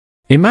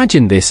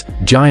Imagine this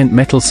giant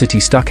metal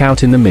city stuck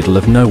out in the middle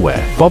of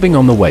nowhere, bobbing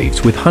on the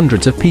waves with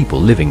hundreds of people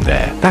living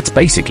there. That's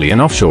basically an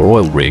offshore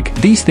oil rig.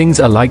 These things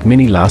are like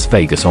mini Las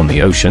Vegas on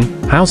the ocean,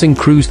 housing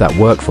crews that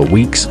work for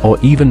weeks or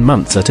even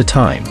months at a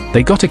time.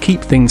 They gotta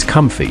keep things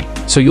comfy,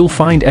 so you'll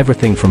find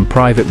everything from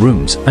private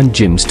rooms and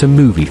gyms to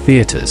movie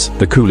theaters.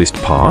 The coolest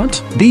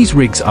part? These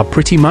rigs are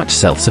pretty much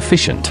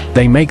self-sufficient.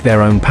 They make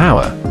their own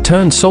power,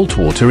 turn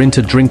saltwater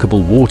into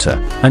drinkable water,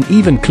 and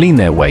even clean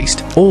their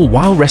waste, all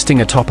while resting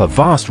atop a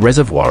vast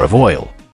reservoir of oil.